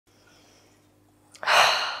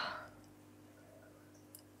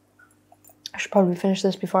should probably finish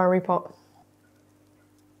this before I repot.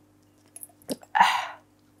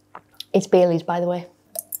 It's Bailey's, by the way.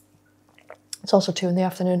 It's also 2 in the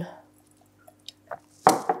afternoon.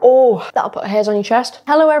 Oh, that'll put hairs on your chest.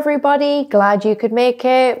 Hello everybody, glad you could make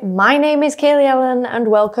it. My name is Kaylee Ellen and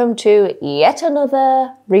welcome to yet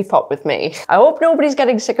another repot with me. I hope nobody's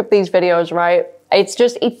getting sick of these videos, right? It's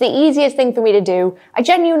the easiest thing for me to do. I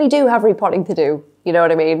genuinely do have repotting to do, you know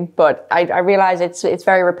what I mean? But I realize it's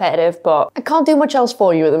very repetitive, but I can't do much else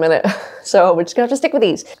for you at the minute. So we're just gonna have to stick with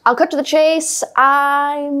these. I'll cut to the chase.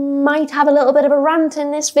 I might have a little bit of a rant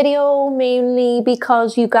in this video, mainly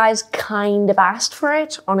because you guys kind of asked for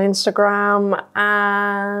it on Instagram,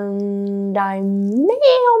 and I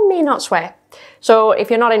may or may not swear. So if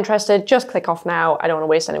you're not interested, just click off now. I don't want to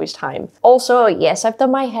waste anybody's time. Also, yes, I've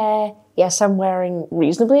done my hair. Yes, I'm wearing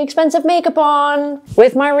reasonably expensive makeup on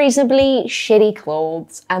with my reasonably shitty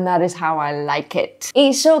clothes, and that is how I like it.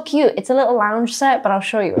 It's so cute. It's a little lounge set, but I'll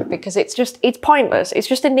show you it because it's pointless. It's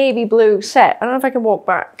just a navy blue set. I don't know if I can walk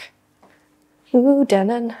back. Ooh,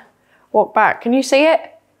 Denon. Walk back. Can you see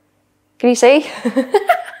it? Can you see?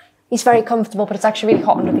 It's very comfortable, but it's actually really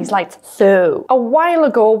hot under these lights. So, a while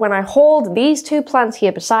ago when I hauled these 2 plants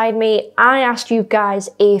here beside me, I asked you guys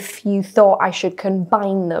if you thought I should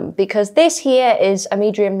combine them, because this here is a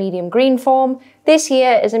medium green form, this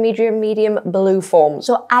here is a medium blue form.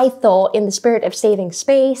 So I thought, in the spirit of saving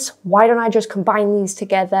space, why don't I just combine these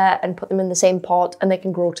together and put them in the same pot and they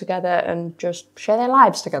can grow together and just share their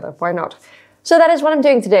lives together, why not? So that is what I'm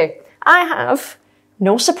doing today. I have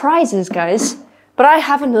no surprises, guys. But I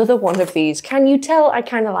have another one of these. Can you tell I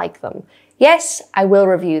kind of like them? Yes, I will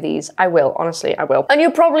review these. I will, honestly, I will. And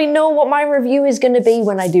you'll probably know what my review is going to be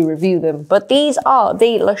when I do review them. But these are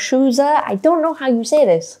the Lashuza. I don't know how you say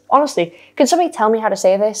this. Honestly, can somebody tell me how to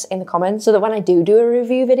say this in the comments so that when I do a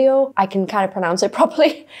review video, I can kind of pronounce it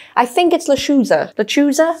properly? I think it's Lashuza.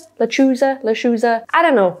 Lashuza. I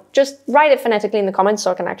don't know. Just write it phonetically in the comments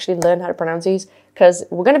so I can actually learn how to pronounce these, because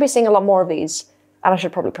we're going to be seeing a lot more of these. And I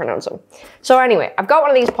should probably pronounce them. So anyway, I've got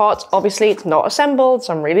one of these pots. Obviously, it's not assembled,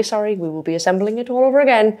 so I'm really sorry. We will be assembling it all over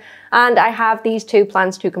again. And I have these 2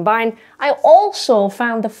 plants to combine. I also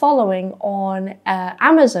found the following on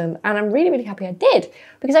Amazon, and I'm really, really happy I did,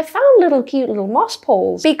 because I found cute little moss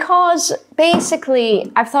poles. Because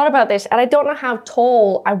basically, I've thought about this, and I don't know how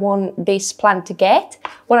tall I want this plant to get.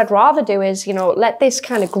 What I'd rather do is, you know, let this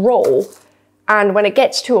kind of grow. And when it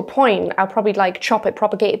gets to a point, I'll probably like chop it,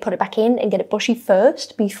 propagate it, put it back in and get it bushy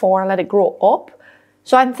first before I let it grow up.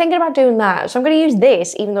 So I'm thinking about doing that. So I'm going to use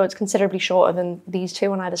this, even though it's considerably shorter than these 2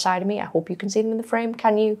 on either side of me. I hope you can see them in the frame.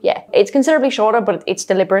 Can you? Yeah. It's considerably shorter, but it's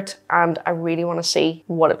deliberate. And I really want to see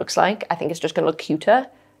what it looks like. I think it's just going to look cuter.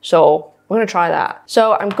 So we're going to try that.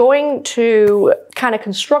 So I'm going to kind of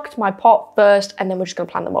construct my pot first, and then we're just going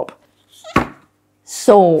to plant them up.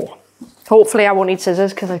 So hopefully I won't need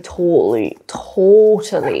scissors, because I totally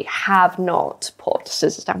have not put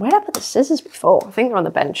scissors down. Where did I put the scissors before? I think they're on the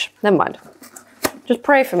bench. Never mind. Just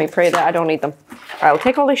pray for me, pray that I don't need them. All right, I'll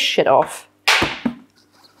take all this shit off.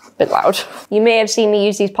 Bit loud. You may have seen me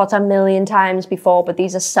use these pots a million times before, but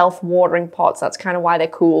these are self-watering pots. That's kind of why they're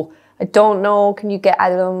cool. I don't know, can you get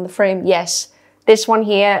either of them on the frame? Yes. This one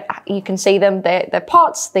here, you can see them. They're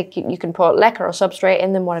pots. You can put leca or substrate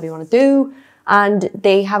in them, whatever you want to do. And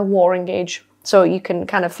they have a watering gauge. So you can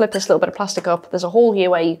kind of flip this little bit of plastic up. There's a hole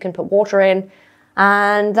here where you can put water in,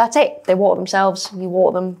 and that's it. They water themselves. You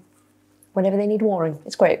water them whenever they need watering.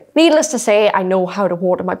 It's great. Needless to say, I know how to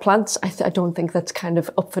water my plants. I don't think that's kind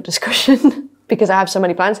of up for discussion because I have so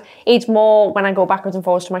many plants. It's more when I go backwards and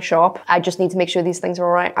forwards to my shop, I just need to make sure these things are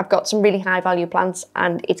all right. I've got some really high value plants,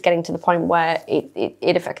 and it's getting to the point where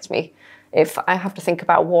it affects me if I have to think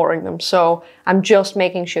about watering them. So I'm just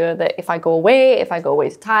making sure that if I go away to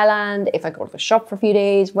Thailand, if I go to the shop for a few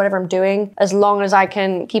days, whatever I'm doing, as long as I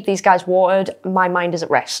can keep these guys watered, my mind is at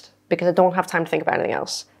rest, because I don't have time to think about anything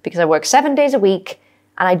else. Because I work 7 days a week,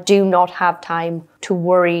 and I do not have time to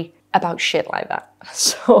worry about shit like that.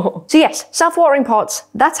 So yes, self-watering pots,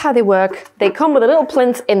 that's how they work. They come with a little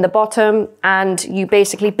plinth in the bottom, and you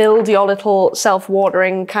basically build your little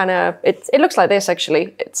self-watering kind of, it looks like this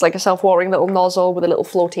actually. It's like a self-watering little nozzle with a little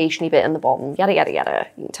flotation-y bit in the bottom, yada, yada, yada.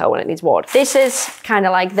 You can tell when it needs water. This is kind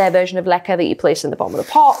of like their version of leca that you place in the bottom of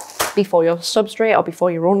the pot before your substrate or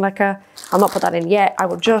before your own leca. I'll not put that in yet. I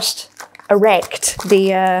will just erect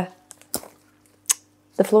the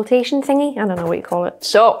flotation thingy. I don't know what you call it.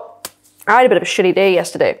 So I had a bit of a shitty day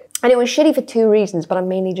yesterday, and it was shitty for 2 reasons, but I'm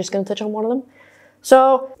mainly just going to touch on one of them.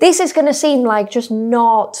 So this is going to seem like just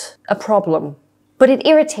not a problem, but it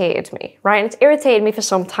irritated me, right? And it's irritated me for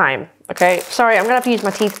some time, okay? Sorry, I'm going to have to use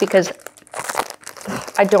my teeth because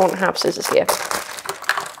I don't have scissors here.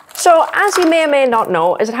 So as you may or may not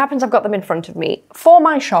know, as it happens, I've got them in front of me. For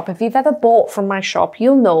my shop, if you've ever bought from my shop,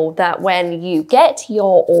 you'll know that when you get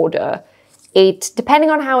your order,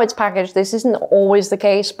 depending on how it's packaged, this isn't always the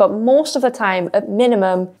case, but most of the time, at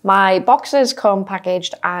minimum, my boxes come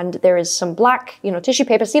packaged and there is some black, tissue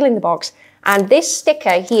paper sealing the box. And this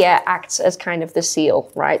sticker here acts as kind of the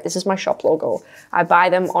seal, right? This is my shop logo. I buy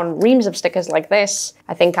them on reams of stickers like this.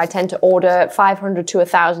 I think I tend to order 500 to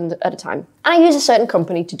 1,000 at a time. And I use a certain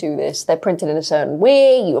company to do this. They're printed in a certain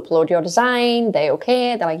way. You upload your design. They're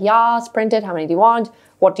okay. They're like, yeah, it's printed. How many do you want?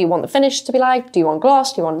 What do you want the finish to be like? Do you want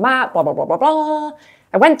gloss? Do you want matte? Blah, blah, blah, blah, blah.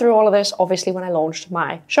 I went through all of this, obviously, when I launched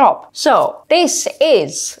my shop. So this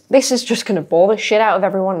is just gonna bore the shit out of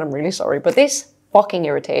everyone. I'm really sorry, but this fucking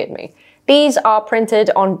irritated me. These are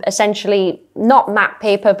printed on essentially not matte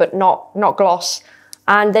paper, but not gloss.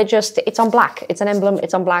 And it's on black. It's an emblem,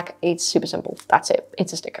 it's on black. It's super simple. That's it.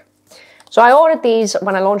 It's a sticker. So I ordered these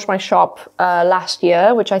when I launched my shop last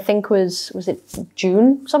year, which I think was it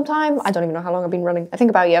June sometime? I don't even know how long I've been running. I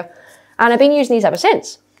think about a year. And I've been using these ever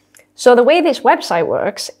since. So the way this website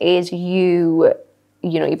works is you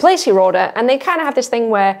place your order, and they kind of have this thing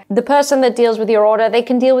where the person that deals with your order, they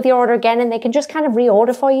can deal with your order again, and they can just kind of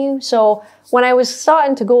reorder for you. So when I was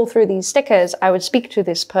starting to go through these stickers, I would speak to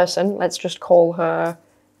this person. Let's just call her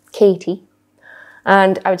Katie.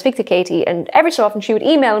 And I would speak to Katie, and every so often she would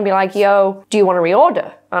email and be like, yo, do you want to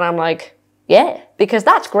reorder? And I'm like, yeah, because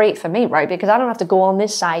that's great for me, right? Because I don't have to go on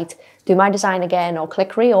this site, do my design again, or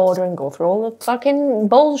click reorder and go through all the fucking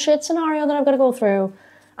bullshit scenario that I've got to go through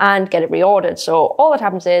and get it reordered. So all that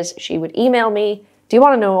happens is she would email me, do you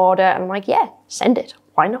want a new order? And I'm like, yeah, send it.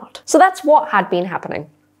 Why not? So that's what had been happening.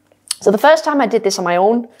 So the first time I did this on my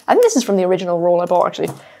own, I think this is from the original roll I bought actually.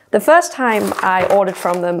 The first time I ordered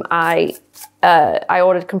from them, I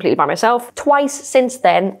ordered completely by myself. Twice since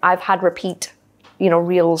then, I've had repeat,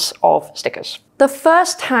 reels of stickers. The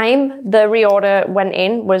first time the reorder went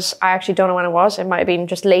in was, I actually don't know when it was. It might have been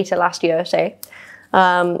just later last year, say.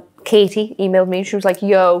 Katie emailed me. She was like,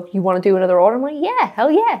 yo, you want to do another order? I'm like, yeah,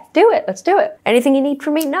 hell yeah, do it. Let's do it. Anything you need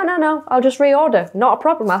from me? No. I'll just reorder. Not a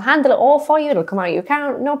problem. I'll handle it all for you. It'll come out of your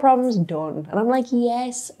account. No problems. Done. And I'm like,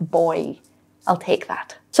 yes, boy, I'll take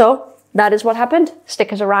that. So that is what happened.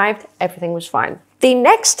 Stickers arrived. Everything was fine. The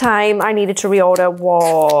next time I needed to reorder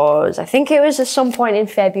was, I think it was at some point in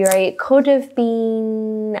February. It could have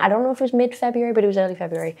been, I don't know if it was mid-February, but it was early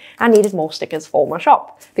February. I needed more stickers for my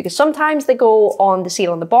shop because sometimes they go on the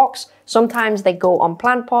seal on the box. Sometimes they go on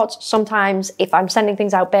plant pots. Sometimes if I'm sending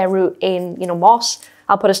things out bare route in, moss,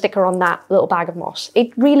 I'll put a sticker on that little bag of moss.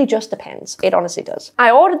 It really just depends. It honestly does.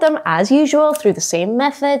 I ordered them as usual through the same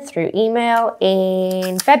method, through email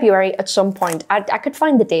in February at some point. I could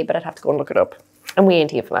find the date, but I'd have to go and look it up. And we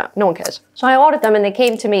ain't here for that. No one cares. So I ordered them and they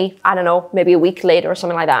came to me, I don't know, maybe a week later or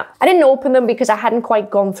something like that. I didn't open them because I hadn't quite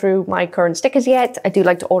gone through my current stickers yet. I do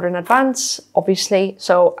like to order in advance, obviously.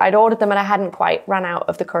 So I'd ordered them and I hadn't quite ran out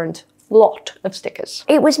of the current lot of stickers.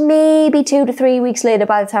 It was maybe 2 to 3 weeks later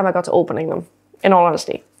by the time I got to opening them, in all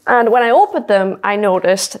honesty. And when I opened them, I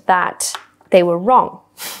noticed that they were wrong.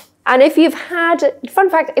 And if you've had, fun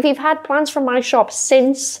fact, if you've had plans from my shop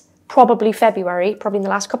since probably February, probably in the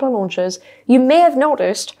last couple of launches, you may have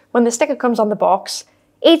noticed when the sticker comes on the box,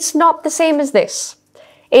 it's not the same as this.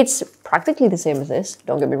 It's practically the same as this,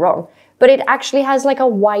 don't get me wrong, but it actually has like a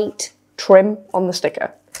white trim on the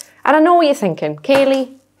sticker. And I know what you're thinking,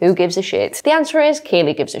 Kaylee, who gives a shit? The answer is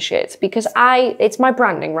Kaylee gives a shit because it's my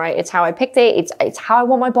branding, right? It's how I picked it. It's how I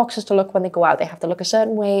want my boxes to look when they go out. They have to look a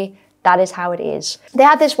certain way. That is how it is. They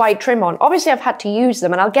had this white trim on. Obviously, I've had to use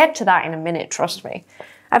them, and I'll get to that in a minute, trust me.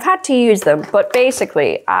 I've had to use them, but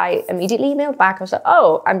basically, I immediately emailed back. I was like,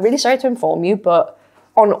 oh, I'm really sorry to inform you, but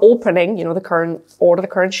on opening, the current order, the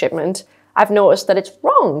current shipment, I've noticed that it's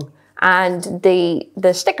wrong. And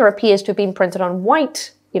the sticker appears to have been printed on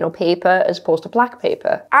white, paper as opposed to black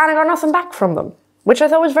paper. And I got nothing back from them, which I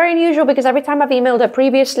thought was very unusual because every time I've emailed her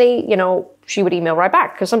previously, she would email right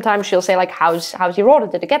back. Because sometimes she'll say like, how's your order?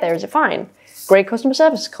 Did it get there? Is it fine? Great customer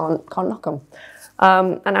service, can't knock them.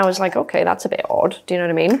 And I was like, okay, that's a bit odd. Do you know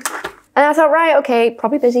what I mean? And I thought, right, okay,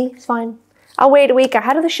 probably busy, it's fine. I'll wait a week. I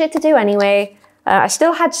had other shit to do anyway. I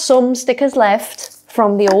still had some stickers left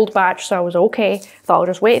from the old batch, so I was okay. Thought I'll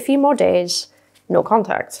just wait a few more days. No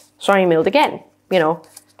contact. So I emailed again,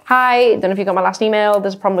 hi, don't know if you got my last email.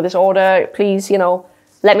 There's a problem with this order. Please,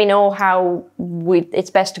 let me know how it's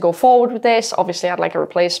best to go forward with this. Obviously, I'd like a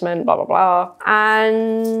replacement, blah, blah, blah.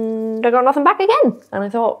 And I got nothing back again. And I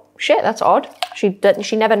thought, shit, that's odd. She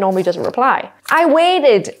never normally doesn't reply. I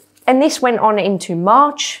waited, and this went on into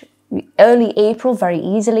March, early April very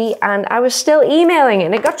easily, and I was still emailing,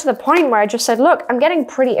 and it got to the point where I just said, look, I'm getting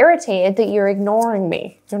pretty irritated that you're ignoring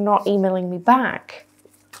me. You're not emailing me back.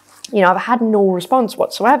 You know, I've had no response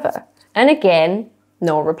whatsoever. And again,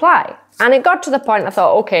 no reply. And it got to the point I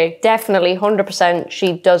thought, okay, definitely 100%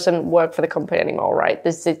 she doesn't work for the company anymore, right?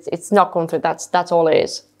 It's not going through, that's all it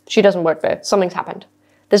is. She doesn't work there, something's happened.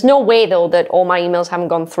 There's no way though that all my emails haven't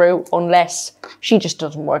gone through unless she just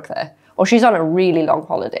doesn't work there. Or she's on a really long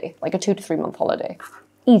holiday, like a 2 to 3 month holiday.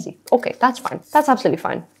 Easy. Okay, that's fine. That's absolutely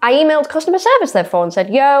fine. I emailed customer service therefore and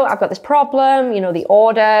said, yo, I've got this problem. You know, the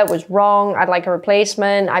order was wrong. I'd like a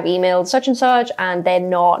replacement. I've emailed such and such and they're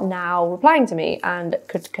not now replying to me. And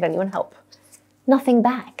could anyone help? Nothing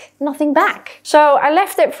back. Nothing back. So I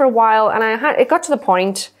left it for a while and it got to the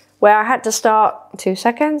point where I had to start 2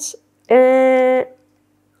 seconds. Oh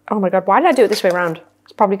my God, why did I do it this way around?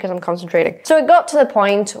 It's probably because I'm concentrating. So it got to the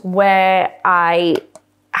point where I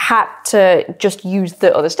had to just use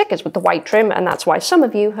the other stickers with the white trim, and that's why some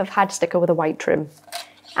of you have had a sticker with a white trim.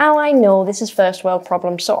 Now I know this is first world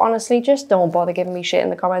problem, so honestly, just don't bother giving me shit in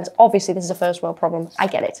the comments. Obviously, this is a first world problem. I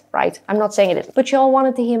get it, right? I'm not saying it is, but y'all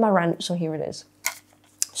wanted to hear my rant, so here it is.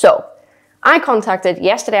 So, I contacted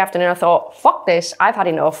yesterday afternoon. I thought, fuck this, I've had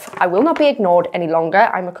enough. I will not be ignored any longer.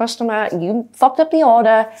 I'm a customer. You fucked up the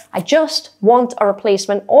order. I just want a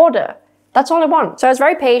replacement order. That's all I want. So I was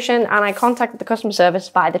very patient and I contacted the customer service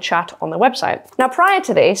via the chat on the website. Now, prior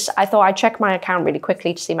to this, I thought I'd check my account really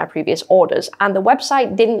quickly to see my previous orders, and the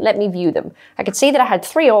website didn't let me view them. I could see that I had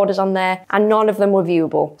 3 orders on there and none of them were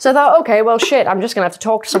viewable. So I thought, okay, well shit, I'm just gonna have to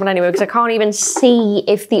talk to someone anyway because I can't even see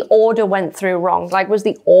if the order went through wrong. Like, was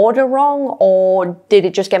the order wrong or did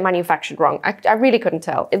it just get manufactured wrong? I really couldn't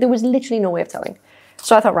tell. There was literally no way of telling.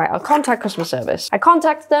 So I thought, right, I'll contact customer service. I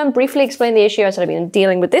contacted them, briefly explained the issue. I said I've been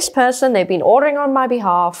dealing with this person. They've been ordering on my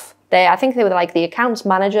behalf. I think they were like the accounts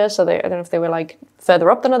manager, so I don't know if they were like further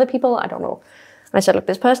up than other people. I don't know. And I said, look,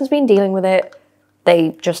 this person's been dealing with it.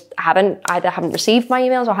 They just either haven't received my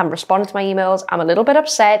emails or haven't responded to my emails. I'm a little bit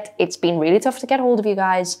upset. It's been really tough to get hold of you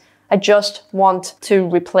guys. I just want to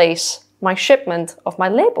replace my shipment of my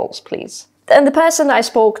labels, please. And the person that I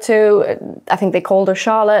spoke to, I think they called her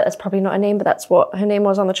Charlotte. That's probably not her name, but that's what her name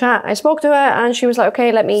was on the chat. I spoke to her and she was like,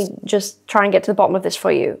 okay, let me just try and get to the bottom of this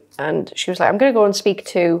for you. And she was like, I'm going to go and speak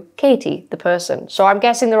to Katie, the person. So I'm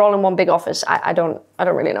guessing they're all in one big office. I don't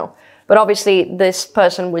really know. But obviously this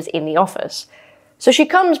person was in the office. So she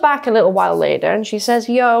comes back a little while later and she says,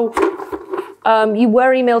 yo, you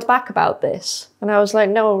were emailed back about this. And I was like,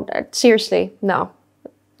 no, seriously, no,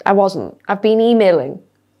 I wasn't. I've been emailing.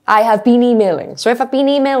 I have been emailing. So if I've been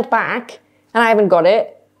emailed back and I haven't got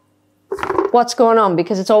it, what's going on?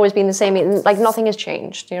 Because it's always been the same, like nothing has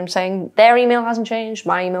changed. You know what I'm saying? Their email hasn't changed,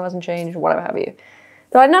 my email hasn't changed, whatever have you.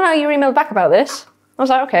 They're like, no, you were emailed back about this. I was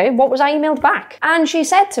like, okay, what was I emailed back? And she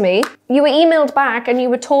said to me, you were emailed back and you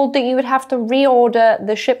were told that you would have to reorder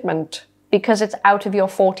the shipment because it's out of your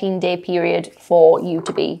 14-day period for you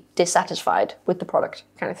to be dissatisfied with the product,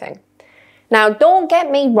 kind of thing. Now, don't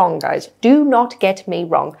get me wrong, guys. Do not get me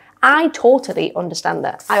wrong. I totally understand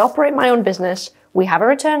that. I operate my own business. We have a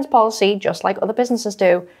returns policy, just like other businesses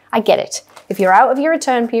do. I get it. If you're out of your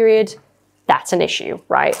return period, that's an issue,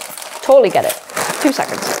 right? Totally get it. 2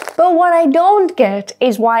 seconds. But what I don't get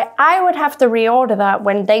is why I would have to reorder that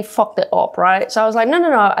when they fucked it up, right? So I was like,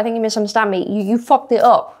 no, I think you misunderstand me. You fucked it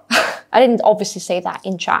up. I didn't obviously say that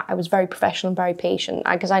in chat. I was very professional and very patient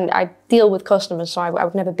because I deal with customers, so I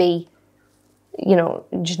would never be, you know,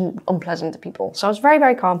 just unpleasant to people. So I was very,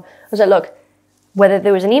 very calm. I was like, look, whether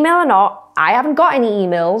there was an email or not, I haven't got any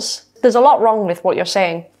emails. There's a lot wrong with what you're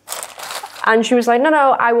saying. And she was like, no,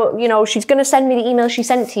 I will, you know, she's going to send me the email she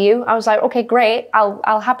sent to you. I was like, okay, great.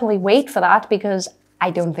 I'll happily wait for that because I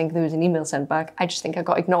don't think there was an email sent back. I just think I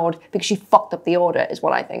got ignored because she fucked up the order is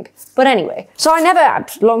what I think. But anyway, so I never,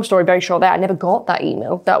 long story very short there, I never got that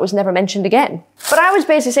email. That was never mentioned again. But I was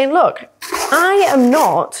basically saying, look, I am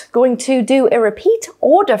not going to do a repeat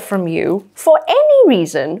order from you for any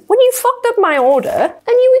reason when you fucked up my order and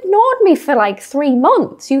you ignored me for like 3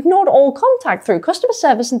 months. You ignored all contact through customer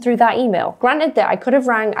service and through that email. Granted that I could have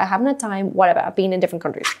rang, I haven't had time, whatever, I've been in different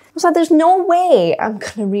countries. I was like, there's no way I'm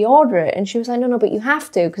gonna reorder it. And she was like, no, but you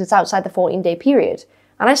have to because it's outside the 14-day period.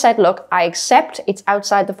 And I said, look, I accept it's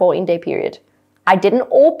outside the 14-day period. I didn't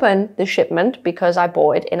open the shipment because I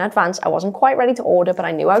bought it in advance. I wasn't quite ready to order, but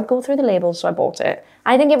I knew I would go through the labels, so I bought it.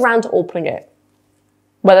 I didn't get round to opening it.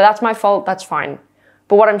 Whether that's my fault, that's fine.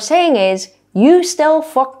 But what I'm saying is, you still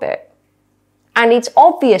fucked it. And it's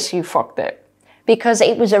obvious you fucked it because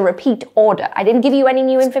it was a repeat order. I didn't give you any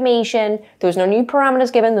new information. There was no new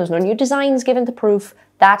parameters given. There was no new designs given to proof.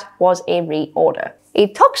 That was a reorder.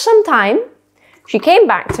 It took some time. She came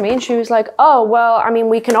back to me and she was like, oh, well, I mean,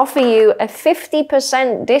 we can offer you a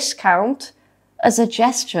 50% discount as a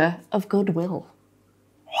gesture of goodwill.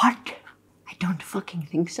 What? I don't fucking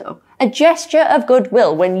think so. A gesture of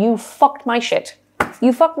goodwill when you fucked my shit.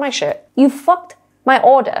 You fucked my shit. You fucked my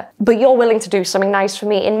order. But you're willing to do something nice for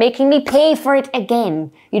me in making me pay for it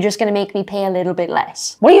again. You're just gonna make me pay a little bit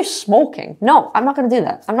less. What are you smoking? No, I'm not gonna do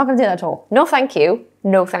that. I'm not gonna do that at all. No, thank you.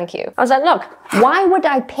 No, thank you. I was like, look, why would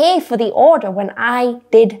I pay for the order when I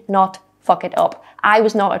did not fuck it up? I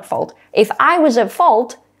was not at fault. If I was at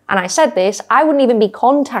fault, and I said this, I wouldn't even be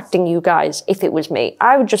contacting you guys if it was me.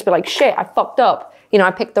 I would just be like, shit, I fucked up. You know,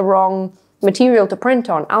 I picked the wrong material to print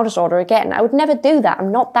on. I'll just order again. I would never do that.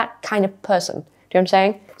 I'm not that kind of person. Do you know what I'm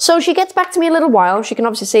saying? So she gets back to me a little while. She can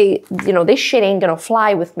obviously say, you know, this shit ain't gonna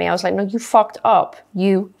fly with me. I was like, no, you fucked up.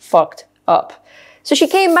 You fucked up. So she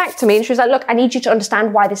came back to me and she was like, look, I need you to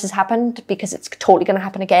understand why this has happened because it's totally gonna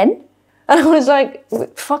happen again. And I was like,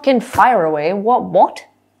 fucking fire away. What?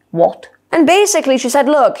 And basically she said,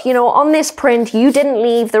 look, you know, on this print, you didn't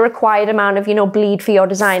leave the required amount of, you know, bleed for your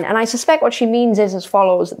design. And I suspect what she means is as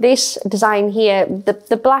follows. This design here,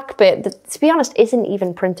 the black bit, to be honest, isn't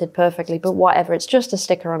even printed perfectly, but whatever. It's just a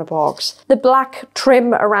sticker on a box. The black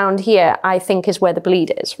trim around here, I think, is where the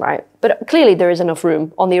bleed is, right? But clearly there is enough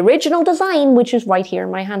room on the original design, which is right here in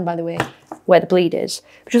my hand, by the way, where the bleed is.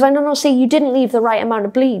 But she was like, no, see, you didn't leave the right amount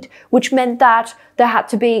of bleed, which meant that there had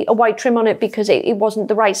to be a white trim on it because it wasn't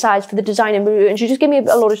the right size for the design. And she just gave me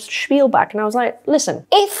a lot of spiel back. And I was like, listen,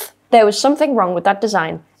 if there was something wrong with that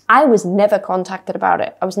design, I was never contacted about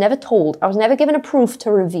it. I was never told. I was never given a proof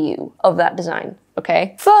to review of that design,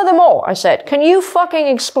 okay? Furthermore, I said, can you fucking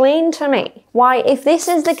explain to me why, if this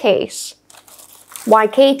is the case, why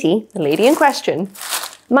Katie, the lady in question,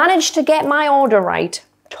 managed to get my order right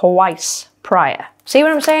twice prior? See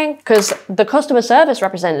what I'm saying? Because the customer service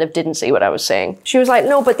representative didn't see what I was saying. She was like,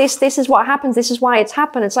 no, but this is what happens. This is why it's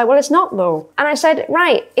happened. It's like, well, it's not though. And I said,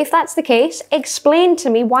 right, if that's the case, explain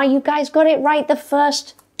to me why you guys got it right the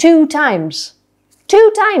first 2 times.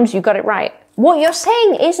 2 times you got it right. What you're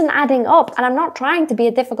saying isn't adding up. And I'm not trying to be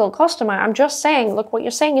a difficult customer. I'm just saying, look, what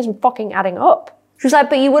you're saying isn't fucking adding up. She was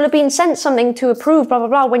like, but you would have been sent something to approve, blah, blah,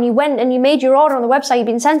 blah. When you went and you made your order on the website, you've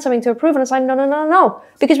been sent something to approve. And it's like, no.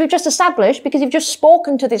 Because we've just established, because you've just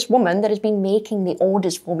spoken to this woman that has been making the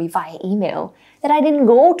orders for me via email, that I didn't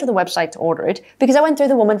go to the website to order it because I went through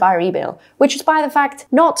the woman via email, which is by the fact,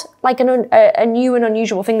 not like a new and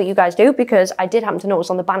unusual thing that you guys do, because I did happen to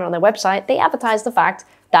notice on the banner on their website, they advertise the fact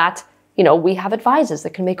that, you know, we have advisors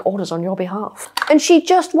that can make orders on your behalf. And she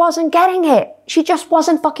just wasn't getting it. She just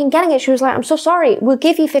wasn't fucking getting it. She was like, I'm so sorry, we'll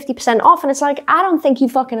give you 50% off. And it's like, I don't think you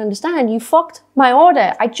fucking understand. You fucked my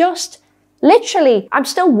order. Literally, I'm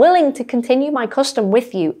still willing to continue my custom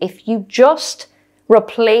with you if you just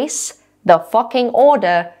replace the fucking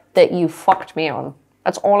order that you fucked me on.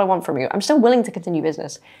 That's all I want from you. I'm still willing to continue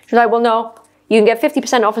business. She was like, well, no, you can get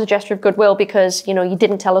 50% off as a gesture of goodwill because, you know, you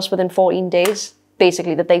didn't tell us within 14 days.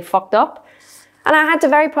 Basically, that they fucked up. And I had to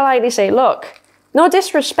very politely say, look, no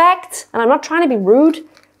disrespect, and I'm not trying to be rude,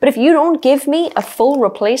 but if you don't give me a full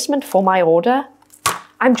replacement for my order,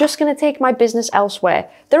 I'm just gonna take my business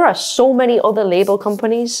elsewhere. There are so many other label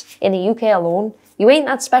companies in the UK alone. You ain't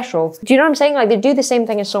that special. Do you know what I'm saying? Like, they do the same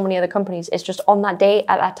thing as so many other companies. It's just on that day,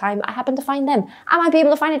 at that time, I happen to find them. I might be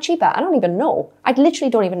able to find it cheaper. I don't even know. I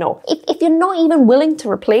literally don't even know. If you're not even willing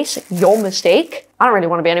to replace your mistake, I don't really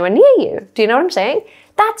want to be anywhere near you. Do you know what I'm saying?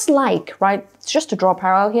 That's like, right, just to draw a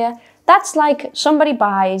parallel here, that's like somebody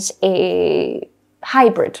buys a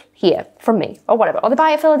hybrid here from me, or whatever, or they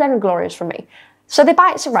buy a Philadelphia Glorious from me. So they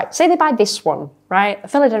buy, say they buy this one, right? A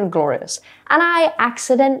Philadelphia Glorious. And I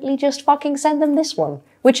accidentally just fucking send them this one,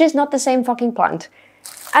 which is not the same fucking plant.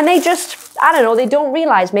 And they just, I don't know, they don't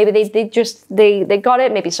realize, maybe they got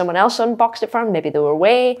it, maybe someone else unboxed it for them, maybe they were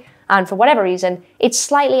away, and for whatever reason, it's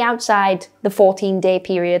slightly outside the 14-day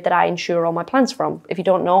period that I insure all my plants from. If you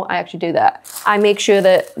don't know, I actually do that. I make sure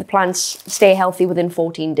that the plants stay healthy within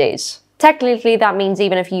 14 days. Technically, that means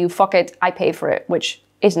even if you fuck it, I pay for it, which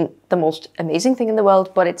isn't the most amazing thing in the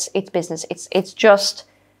world, but it's business. It's just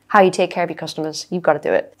how you take care of your customers. You've got to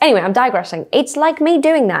do it. Anyway, I'm digressing. It's like me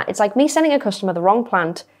doing that. It's like me sending a customer the wrong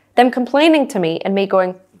plant, them complaining to me and me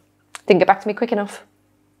going, didn't get back to me quick enough.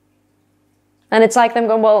 And it's like them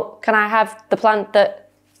going, well, can I have the plant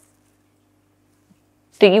that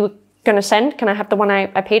you were going to send? Can I have the one I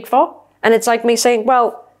paid for? And it's like me saying,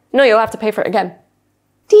 well, no, you'll have to pay for it again.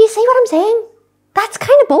 Do you see what I'm saying? That's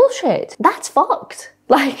kind of bullshit. That's fucked.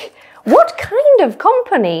 Like, what kind of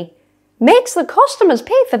company makes the customers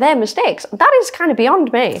pay for their mistakes? That is kind of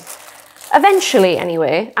beyond me. Eventually,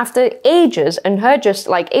 anyway, after ages, and her just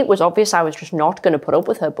like, it was obvious I was just not going to put up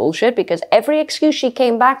with her bullshit, because every excuse she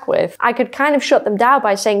came back with, I could kind of shut them down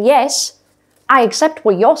by saying, yes, I accept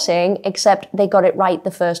what you're saying, except they got it right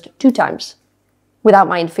the first 2 times without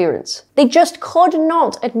my interference. They just could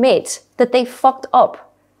not admit that they fucked up.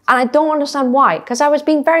 And I don't understand why, because I was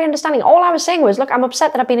being very understanding. All I was saying was, look, I'm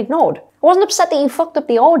upset that I've been ignored. I wasn't upset that you fucked up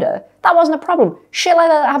the order. That wasn't a problem. Shit like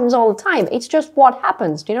that happens all the time. It's just what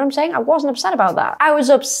happens. Do you know what I'm saying? I wasn't upset about that. I was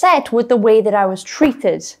upset with the way that I was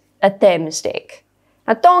treated at their mistake.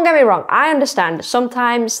 Now, don't get me wrong. I understand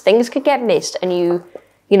sometimes things could get missed and you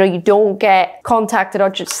don't get contacted, or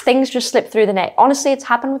just things just slip through the net. Honestly, it's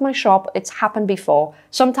happened with my shop. It's happened before.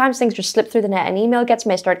 Sometimes things just slip through the net. An email gets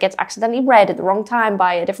missed, or it gets accidentally read at the wrong time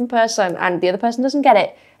by a different person and the other person doesn't get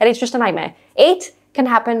it. And it's just a nightmare. It can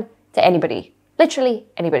happen to anybody. Literally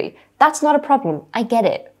anybody. That's not a problem. I get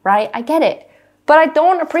it, right? I get it. But I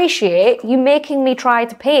don't appreciate you making me try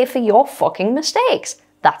to pay for your fucking mistakes.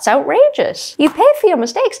 That's outrageous. You pay for your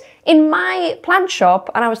mistakes. In my plant shop,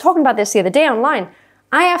 and I was talking about this the other day online,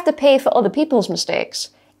 I have to pay for other people's mistakes.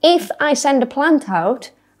 If I send a plant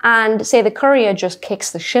out and say the courier just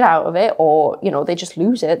kicks the shit out of it, or, they just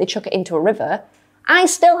lose it, they chuck it into a river, I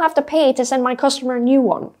still have to pay to send my customer a new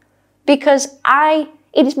one. Because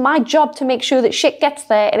it is my job to make sure that shit gets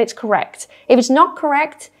there and it's correct. If it's not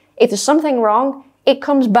correct, if there's something wrong, it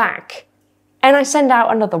comes back and I send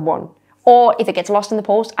out another one. Or if it gets lost in the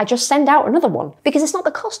post, I just send out another one. Because it's not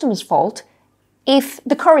the customer's fault if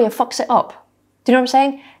the courier fucks it up. Do you know what I'm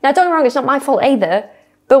saying? Now, don't get me wrong, it's not my fault either,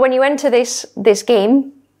 but when you enter this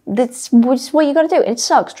game, that's what you gotta do. It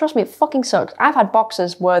sucks. Trust me, it fucking sucks. I've had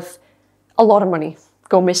boxes worth a lot of money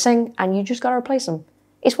go missing, and you just gotta replace them.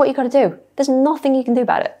 It's what you gotta do. There's nothing you can do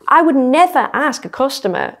about it. I would never ask a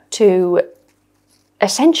customer to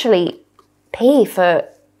essentially pay for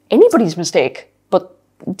anybody's mistake, but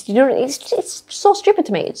it's so stupid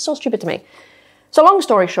to me. It's so stupid to me. So long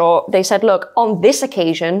story short, they said, look, on this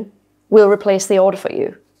occasion, we'll replace the order for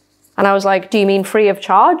you. And I was like, do you mean free of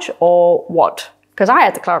charge or what? Because I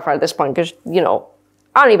had to clarify at this point because,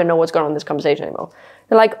 I don't even know what's going on in this conversation anymore.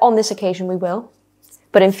 They're like, on this occasion we will.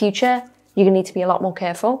 But in future, you're going to need to be a lot more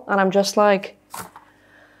careful. And I'm just like,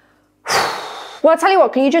 well, I'll tell you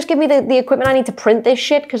what, can you just give me the equipment I need to print this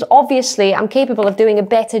shit? Because obviously I'm capable of doing a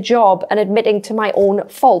better job and admitting to my own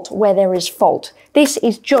fault where there is fault. This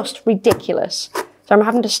is just ridiculous. So I'm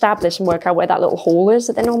having to stab this and work out where that little hole is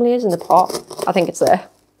that there normally is in the pot. I think it's there.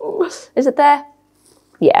 Is it there?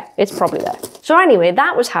 Yeah, it's probably there. So anyway,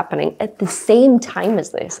 that was happening at the same time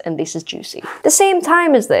as this, and this is juicy. The same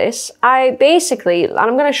time as this, I basically, and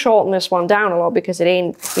I'm gonna shorten this one down a lot because it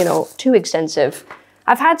ain't, too extensive.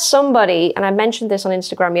 I've had somebody, and I mentioned this on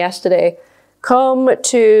Instagram yesterday, come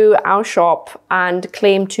to our shop and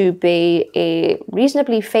claim to be a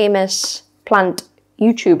reasonably famous plant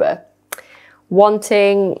YouTuber,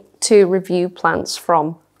 wanting to review plants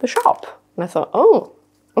from the shop. And I thought, oh,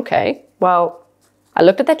 okay. Well, I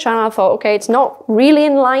looked at their channel, I thought, okay, it's not really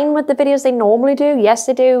in line with the videos they normally do. Yes,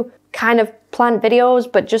 they do kind of plant videos,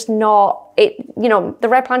 but just not, the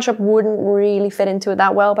Red Plant Shop wouldn't really fit into it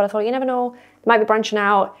that well, but I thought, you never know, they might be branching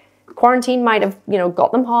out. Quarantine might have,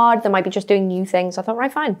 got them hard. They might be just doing new things. I thought,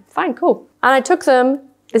 right, fine, cool. And I took them,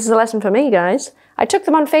 this is a lesson for me, guys. I took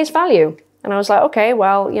them on face value. And I was like, okay,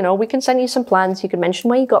 well, we can send you some plants. You can mention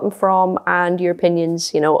where you got them from and your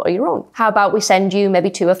opinions, are your own. How about we send you maybe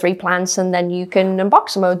 2 or 3 plants and then you can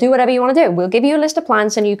unbox them or do whatever you want to do. We'll give you a list of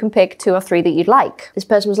plants and you can pick 2 or 3 that you'd like. This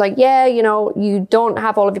person was like, yeah, you don't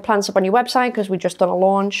have all of your plants up on your website because we've just done a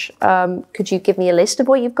launch. Could you give me a list of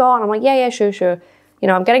what you've got? And I'm like, yeah, sure.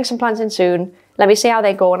 I'm getting some plants in soon. Let me see how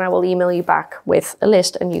they go and I will email you back with a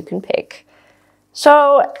list and you can pick.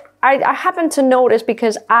 So I happened to notice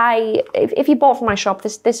because if you bought from my shop,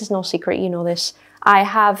 this is no secret, you know this. I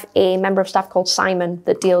have a member of staff called Simon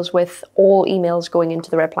that deals with all emails going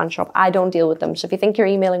into the Red Plant Shop. I don't deal with them. So if you think you're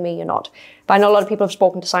emailing me, you're not. But I know a lot of people have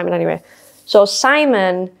spoken to Simon anyway. So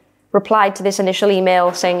Simon replied to this initial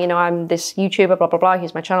email saying, I'm this YouTuber, blah, blah, blah.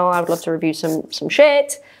 Here's my channel. I would love to review some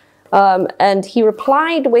shit. And he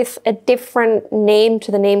replied with a different name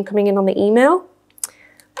to the name coming in on the email.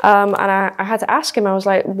 And I had to ask him, I was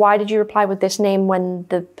like, why did you reply with this name when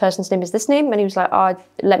the person's name is this name? And he was like, oh,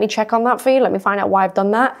 let me check on that for you. Let me find out why I've done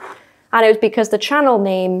that. And it was because the channel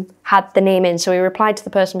name had the name in. So he replied to the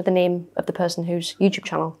person with the name of the person whose YouTube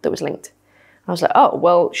channel that was linked. I was like, oh,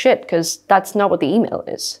 well, shit, because that's not what the email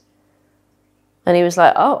is. And he was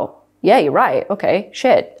like, oh, yeah, you're right. Okay,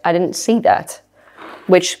 shit, I didn't see that,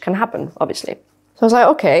 which can happen, obviously. So I was like,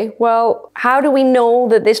 okay, well, how do we know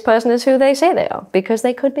that this person is who they say they are? Because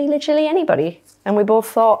they could be literally anybody. And we both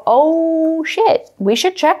thought, oh shit, we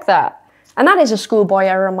should check that. And that is a schoolboy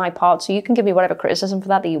error on my part, so you can give me whatever criticism for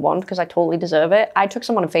that you want, because I totally deserve it. I took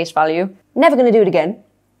someone at face value. Never gonna do it again.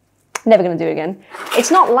 Never gonna do it again.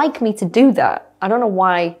 It's not like me to do that. I don't know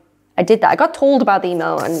why I did that. I got told about the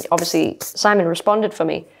email, and obviously Simon responded for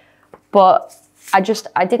me, but I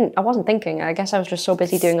wasn't thinking. I guess I was just so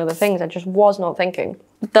busy doing other things. I just was not thinking.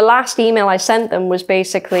 The last email I sent them was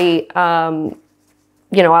basically, you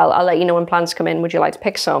know, I'll let you know when plans come in. Would you like to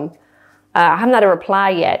pick some? I haven't had a reply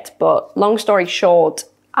yet, but long story short,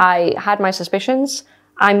 I had my suspicions.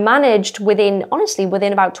 I managed honestly,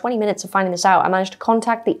 within about 20 minutes of finding this out, I managed to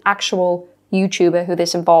contact the actual YouTuber who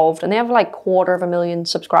this involved, and they have like 250,000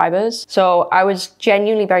 subscribers. So I was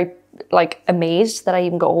genuinely very amazed that I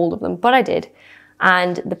even got a hold of them, but I did.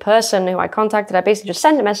 And the person who I contacted, I basically just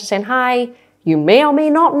sent a message saying, hi, you may or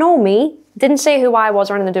may not know me. Didn't say who I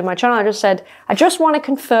was or anything to do with my channel. I just said, I just want to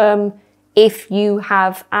confirm if you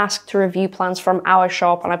have asked to review plans from our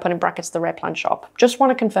shop, and I put in brackets the Repot shop. Just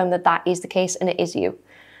want to confirm that that is the case and it is you.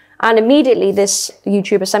 And immediately this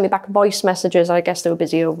YouTuber sent me back voice messages. I guess they were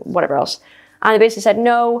busy or whatever else. And they basically said,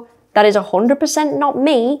 no, that is 100% not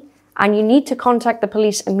me. And you need to contact the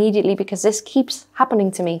police immediately because this keeps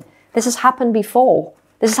happening to me. This has happened before.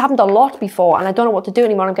 This has happened a lot before, and I don't know what to do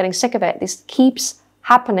anymore. I'm getting sick of it. This keeps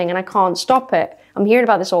happening and I can't stop it. I'm hearing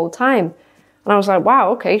about this all the time. And I was like,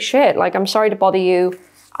 wow, okay, shit. Like, I'm sorry to bother you.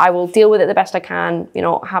 I will deal with it the best I can. You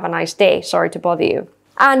know, have a nice day. Sorry to bother you.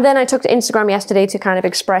 And then I took to Instagram yesterday to kind of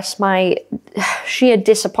express my sheer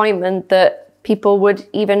disappointment that people would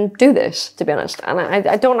even do this, to be honest. And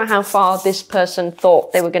I don't know how far this person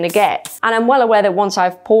thought they were going to get. And I'm well aware that once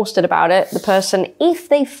I've posted about it, the person, if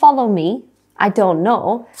they follow me, I don't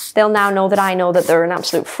know, they'll now know that I know that they're an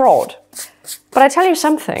absolute fraud. But I tell you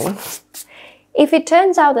something, if it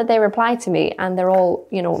turns out that they reply to me and they're all,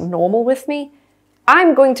 you know, normal with me,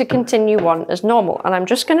 I'm going to continue on as normal. And I'm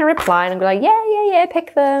just going to reply and be like, yeah,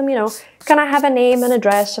 pick them, you know. Can I have a name and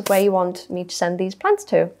address of where you want me to send these plans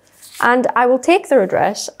to? And I will take their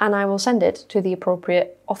address and I will send it to the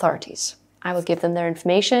appropriate authorities. I will give them their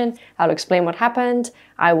information. I'll explain what happened.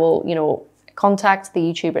 I will, you know, contact the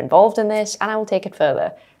YouTuber involved in this, and I will take it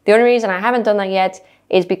further. The only reason I haven't done that yet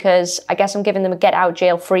is because I guess I'm giving them a get out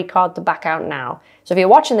jail free card to back out now. So if you're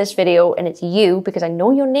watching this video and it's you, because I know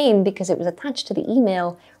your name because it was attached to the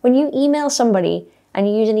email, when you email somebody and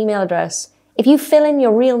you use an email address, if you fill in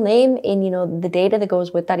your real name in, you know, the data that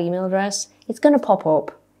goes with that email address, it's going to pop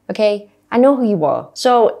up. Okay, I know who you are.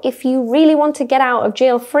 So if you really want to get out of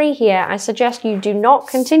jail free here, I suggest you do not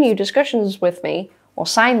continue discussions with me or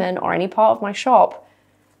Simon or any part of my shop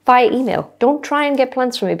via email. Don't try and get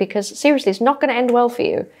plans from me because seriously, it's not going to end well for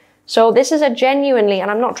you. So this is a genuinely,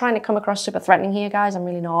 and I'm not trying to come across super threatening here, guys, I'm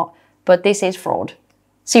really not, but this is fraud.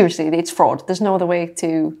 Seriously, it's fraud. There's no other way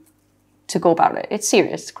to go about it. It's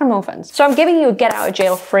serious, it's a criminal offense. So I'm giving you a get out of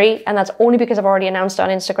jail free, and that's only because I've already announced it on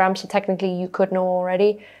Instagram, so technically you could know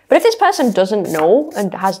already. But if this person doesn't know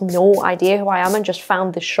and has no idea who I am and just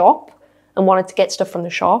found the shop and wanted to get stuff from the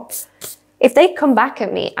shop, if they come back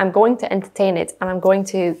at me, I'm going to entertain it and I'm going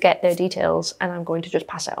to get their details and I'm going to just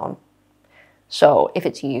pass it on. So if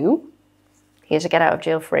it's you, here's a get out of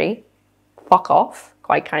jail free. Fuck off,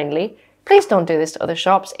 quite kindly. Please don't do this to other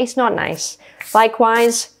shops. It's not nice.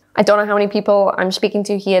 Likewise, I don't know how many people I'm speaking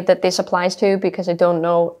to here that this applies to because I don't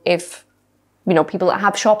know if, you know, people that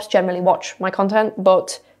have shops generally watch my content,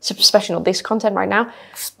 but especially not this content right now.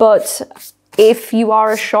 But if you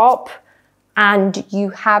are a shop and you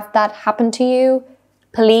have that happen to you,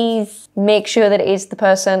 please make sure that it is the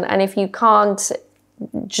person. And if you can't,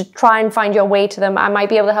 just try and find your way to them. I might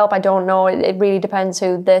be able to help, I don't know. It really depends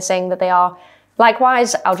who they're saying that they are.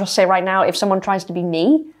 Likewise, I'll just say right now, if someone tries to be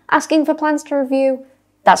me asking for plans to review,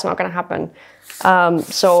 that's not going to happen.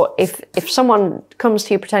 So if someone comes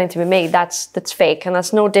to you pretending to be me, that's fake and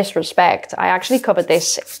that's no disrespect. I actually covered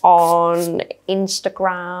this on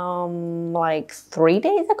Instagram like 3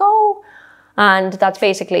 days ago. And that's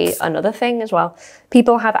basically another thing as well.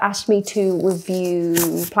 People have asked me to review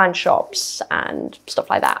plant shops and stuff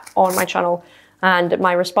like that on my channel. And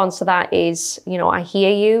my response to that is, you know, I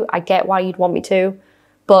hear you. I get why you'd want me to.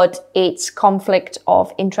 But it's conflict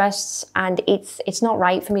of interests and it's not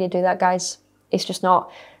right for me to do that, guys. It's just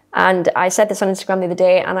not. And I said this on Instagram the other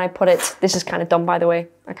day and I put it, this is kind of dumb, by the way.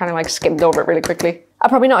 I kind of like skimmed over it really quickly. I'll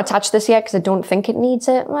probably not attach this yet because I don't think it needs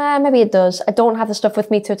it. Well, maybe it does. I don't have the stuff with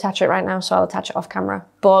me to attach it right now, so I'll attach it off camera.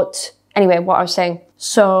 But anyway, what I was saying.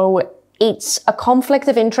 So it's a conflict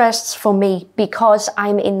of interests for me because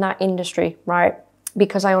I'm in that industry, right?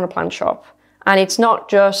 Because I own a plant shop. And it's not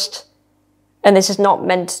just, and this is not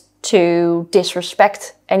meant to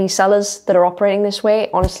disrespect any sellers that are operating this way.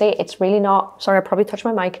 Honestly, it's really not. Sorry, I probably touched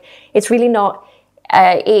my mic. It's really not.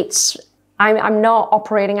 I'm not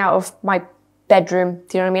operating out of my bedroom.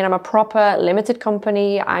 Do you know what I mean? I'm a proper limited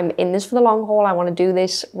company. I'm in this for the long haul. I want to do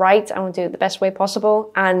this right. I want to do it the best way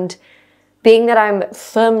possible. And being that I'm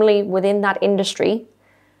firmly within that industry,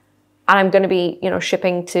 and I'm going to be, you know,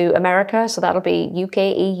 shipping to America, so that'll be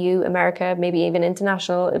UK, EU, America, maybe even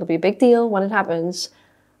international. It'll be a big deal when it happens.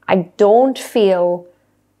 I don't feel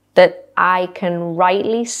that I can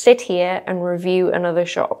rightly sit here and review another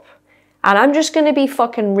shop. And I'm just going to be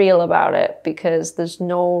fucking real about it because there's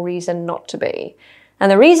no reason not to be.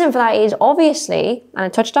 And the reason for that is obviously, and I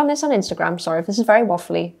touched on this on Instagram, sorry if this is very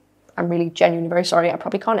waffly. I'm really genuinely very sorry. I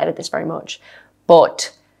probably can't edit this very much.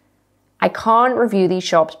 But I can't review these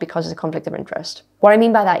shops because it's a conflict of interest. What I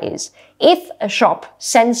mean by that is, if a shop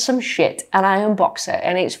sends some shit and I unbox it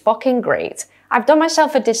and it's fucking great, I've done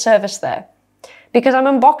myself a disservice there. Because I'm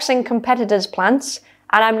unboxing competitors' plants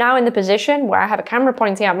and I'm now in the position where I have a camera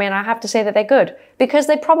pointing at me and I have to say that they're good. Because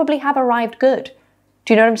they probably have arrived good.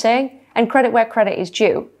 Do you know what I'm saying? And credit where credit is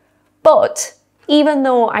due. But even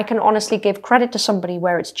though I can honestly give credit to somebody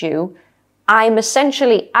where it's due, I'm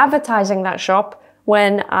essentially advertising that shop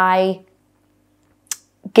when I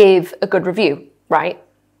give a good review, right?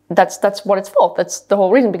 That's what it's for. That's the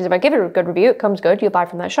whole reason, because if I give it a good review, it comes good, you'll buy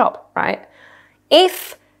from that shop, right?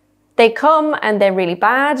 If they come and they're really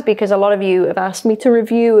bad, because a lot of you have asked me to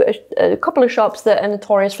review a couple of shops that are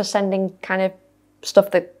notorious for sending kind of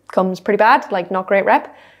stuff that comes pretty bad, like not great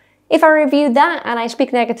rep. If I review that and I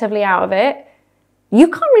speak negatively out of it, you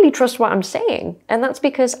can't really trust what I'm saying. And that's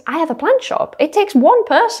because I have a plant shop. It takes one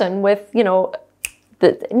person with, you know,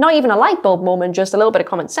 not even a light bulb moment, just a little bit of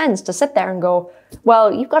common sense to sit there and go,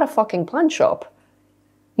 well, you've got a fucking plant shop.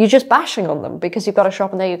 You're just bashing on them because you've got a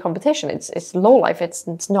shop and they're your competition. It's low life. It's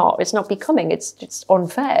not becoming. It's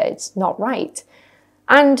unfair. It's not right.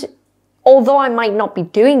 And although I might not be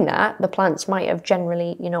doing that, the plants might have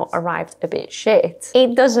generally, you know, arrived a bit shit.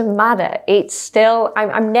 It doesn't matter. It's still,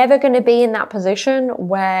 I'm never going to be in that position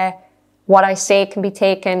where what I say can be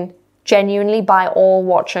taken genuinely by all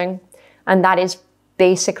watching. And that is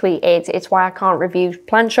basically it. It's why I can't review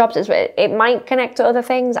plant shops. It might connect to other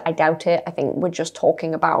things. I doubt it. I think we're just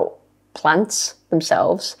talking about plants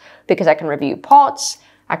themselves, because I can review pots.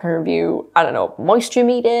 I can review, I don't know, moisture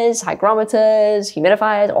meters, hygrometers,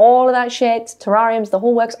 humidifiers, all of that shit, terrariums, the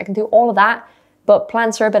whole works. I can do all of that, but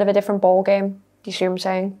plants are a bit of a different ball game. Do you see what I'm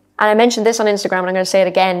saying? And I mentioned this on Instagram and I'm going to say it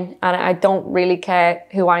again. And I don't really care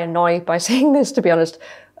who I annoy by saying this, to be honest.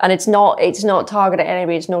 And it's not targeted at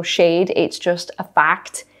anybody, it's no shade, it's just a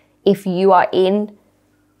fact. If you are in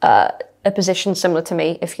a position similar to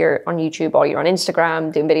me, if you're on YouTube or you're on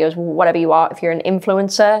Instagram doing videos, whatever you are, if you're an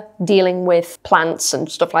influencer dealing with plants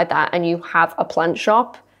and stuff like that, and you have a plant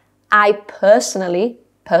shop, I personally,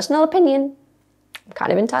 personal opinion, I'm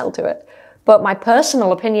kind of entitled to it, but my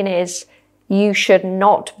personal opinion is you should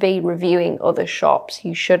not be reviewing other shops.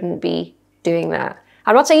 You shouldn't be doing that.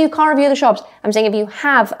 I'm not saying you can't review the shops. I'm saying if you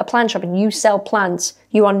have a plant shop and you sell plants,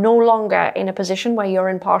 you are no longer in a position where you're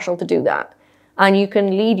impartial to do that. And you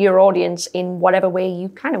can lead your audience in whatever way you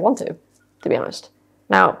kind of want to be honest.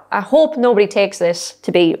 Now, I hope nobody takes this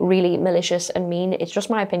to be really malicious and mean. It's just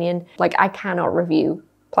my opinion. Like, I cannot review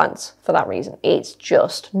plants for that reason. It's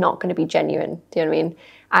just not going to be genuine. Do you know what I mean?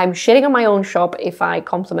 I'm shitting on my own shop if I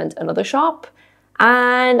compliment another shop.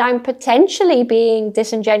 And I'm potentially being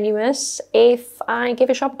disingenuous if I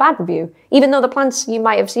give a shop a bad review. Even though the plants, you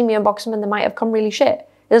might have seen me unbox them and they might have come really shit.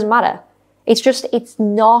 It doesn't matter. It's just, it's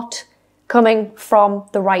not coming from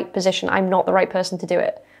the right position. I'm not the right person to do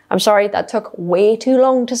it. I'm sorry, that took way too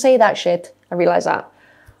long to say that shit. I realize that.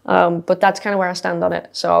 But that's kind of where I stand on it.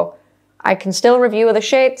 So I can still review other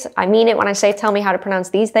shit. I mean it when I say tell me how to pronounce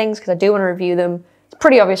these things, because I do want to review them. It's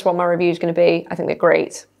pretty obvious what my review is going to be. I think they're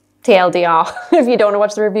great. TLDR, if you don't want to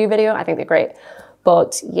watch the review video, I think they're great.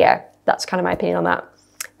 But yeah, that's kind of my opinion on that.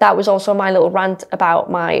 That was also my little rant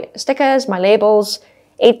about my stickers, my labels.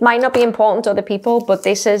 It might not be important to other people, but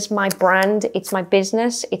this is my brand. It's my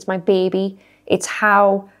business. It's my baby. It's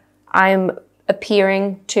how I'm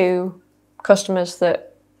appearing to customers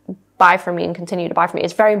that buy from me and continue to buy from me.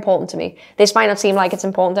 It's very important to me. This might not seem like it's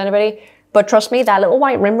important to anybody, but trust me, that little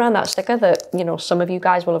white rim around that sticker that, you know, some of you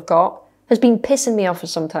guys will have got has been pissing me off for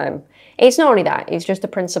some time. It's not only that, it's just the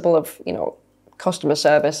principle of, you know, customer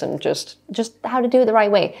service and just how to do it the right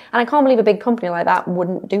way. And I can't believe a big company like that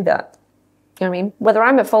wouldn't do that. You know what I mean? Whether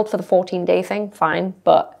I'm at fault for the 14-day thing, fine,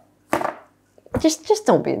 but just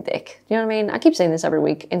don't be a dick. You know what I mean? I keep saying this every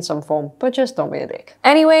week in some form, but just don't be a dick.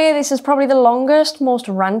 Anyway, this is probably the longest, most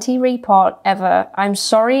ranty report ever. I'm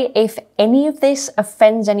sorry if any of this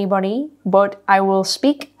offends anybody, but I will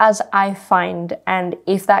speak as I find. And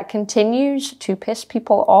if that continues to piss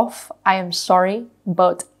people off, I am sorry,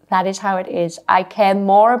 but that is how it is. I care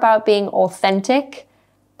more about being authentic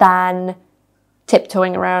than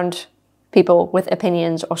tiptoeing around people with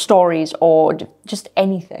opinions or stories or just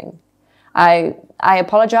anything. I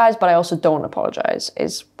apologize, but I also don't apologize,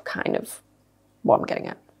 is kind of what I'm getting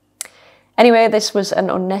at. Anyway, this was an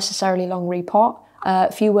unnecessarily long report. A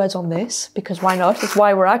few words on this, because why not? It's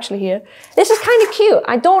why we're actually here. This is kind of cute.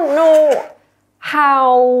 I don't know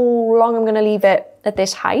how long I'm going to leave it at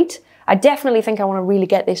this height. I definitely think I want to really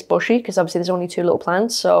get this bushy, because obviously there's only 2 little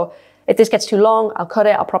plants. So if this gets too long, I'll cut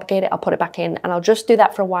it, I'll propagate it, I'll put it back in, and I'll just do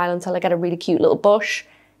that for a while until I get a really cute little bush.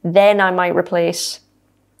 Then I might replace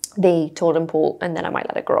the totem pole, and then I might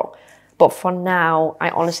let it grow. But for now, I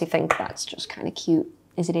honestly think that's just kind of cute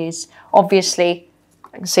as it is. Obviously,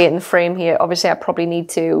 I can see it in the frame here. Obviously, I probably need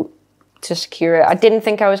to secure it. I didn't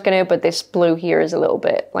think I was going to, but this blue here is a little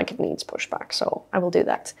bit like it needs pushback, so I will do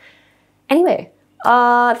that. Anyway,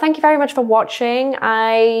 thank you very much for watching.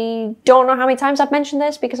 I don't know how many times I've mentioned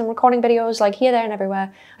this because I'm recording videos like here, there, and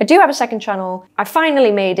everywhere. I do have a second channel. I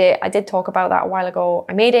finally made it. I did talk about that a while ago.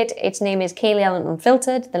 I made it. Its name is Kaylee Ellen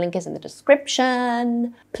Unfiltered. The link is in the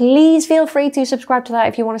description. Please feel free to subscribe to that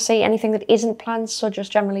if you want to see anything that isn't plants, so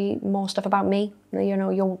just generally more stuff about me. You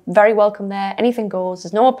know, you're very welcome there. Anything goes.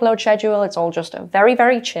 There's no upload schedule. It's all just a very,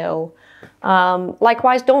 very chill.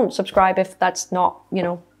 Likewise, don't subscribe if that's not, you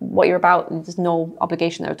know, what you're about. There's no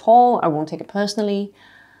obligation there at all. I won't take it personally.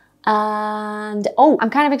 And oh, I'm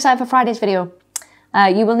kind of excited for Friday's video.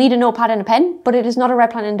 You will need a notepad and a pen, but it is not a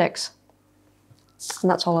red plant index.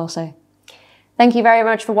 And that's all I'll say. Thank you very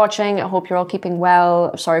much for watching. I hope you're all keeping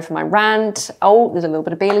well. Sorry for my rant. Oh, there's a little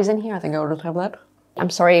bit of Bailey's in here. I think I'll just have that. I'm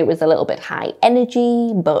sorry it was a little bit high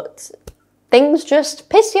energy, but things just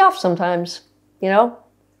piss you off sometimes, you know?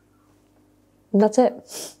 And that's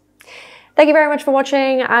it. Thank you very much for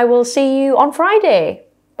watching. I will see you on Friday.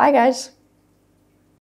 Bye, guys.